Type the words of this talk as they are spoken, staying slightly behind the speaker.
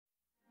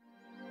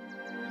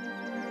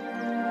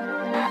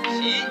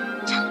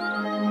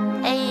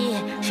Ayy,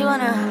 she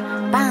wanna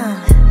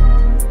bounce.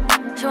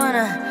 She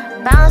wanna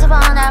bounce up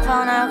on that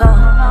phone, I go.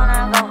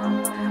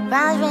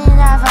 Bounce me in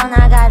that phone,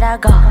 I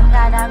gotta go.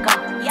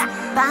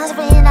 Bounce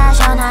me in that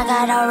show, I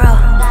gotta roll.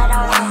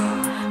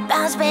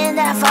 Bounce me in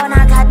that phone,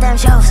 I got them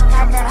shows.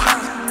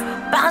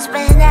 Bounce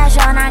me in that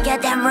show, I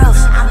get them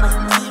roast.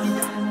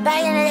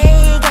 Back in the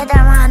day, get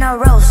them on the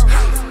roast.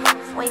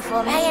 Wait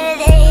for back in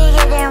the day,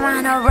 get them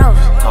on the roast.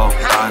 Talk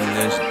about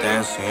this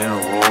dancing in a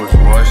Rolls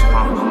Royce.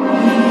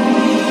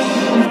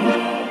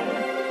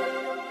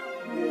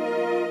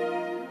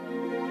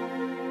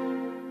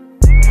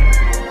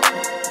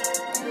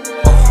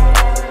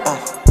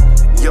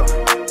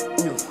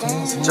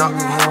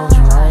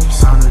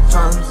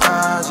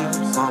 하늘천따지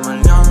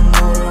검을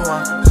연으로와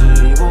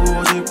지고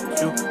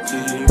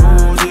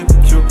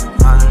집중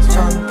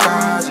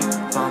하늘천따지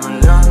검을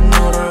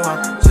연으로와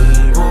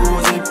지고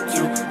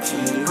집중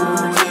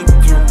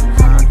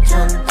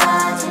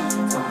하늘천따지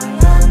검을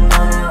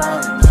연으로와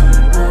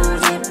지고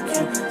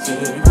집중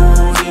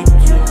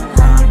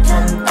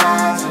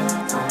하늘천따지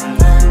검을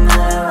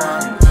연으로와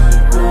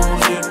지고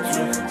집중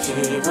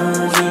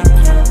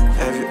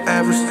Have you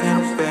ever seen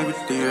a baby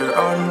deer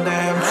on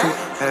damn tree?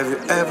 Have you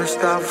ever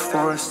stopped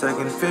for a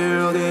second,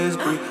 feel this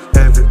breeze?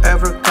 Have you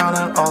ever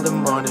counted all the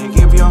money,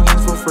 give your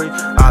hands for free?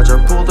 I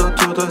just pulled her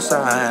to the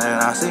side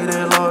and I see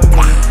they love me.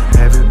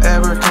 Have you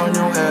ever turned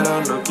your head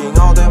up looking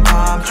all them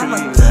palm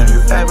trees? Have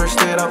you ever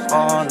stayed up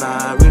all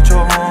night with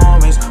your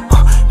homies?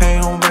 Hey,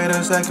 don't wait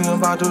a second,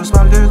 about to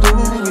spark this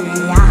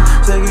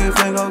doobie. Second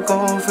finger,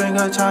 gold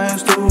finger,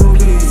 Chinese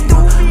doobie.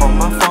 On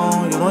my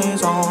phone, you know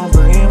it's on,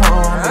 bring him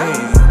on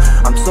me.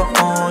 I'm so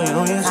on, you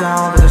know it's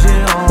on, but the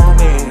shit on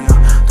me.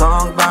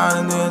 Talk about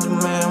it, then you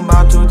man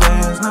about to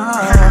dance now.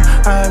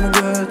 Having a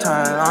good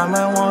time, I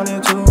might want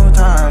it 2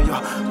 times. Yo,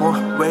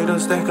 wait a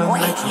second,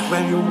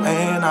 where you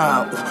at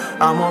now?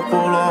 I'ma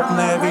pull up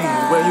Navy,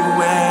 where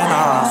you at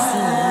now?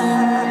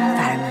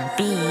 Vitamin B,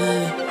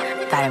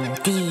 vitamin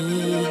D,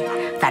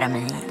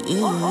 vitamin E.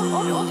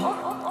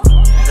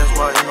 That's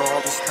why you know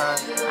all this time.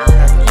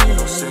 You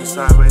know, sitting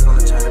sideways on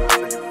the channel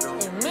before you feel me.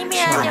 Meet me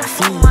at your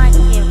feet.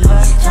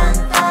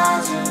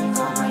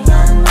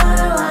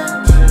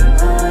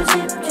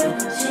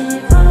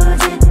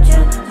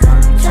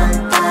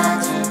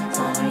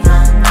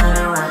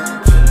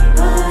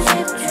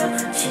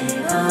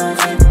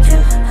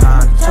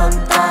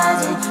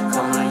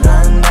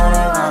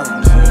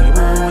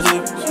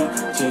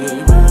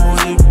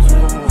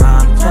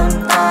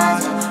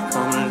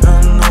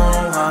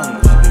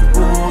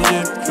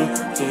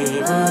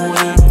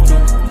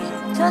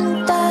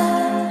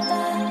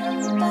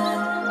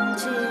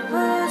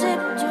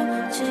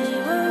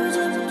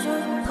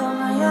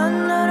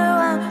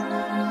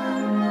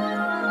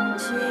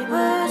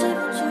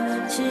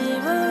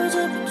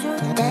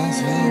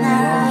 Dancing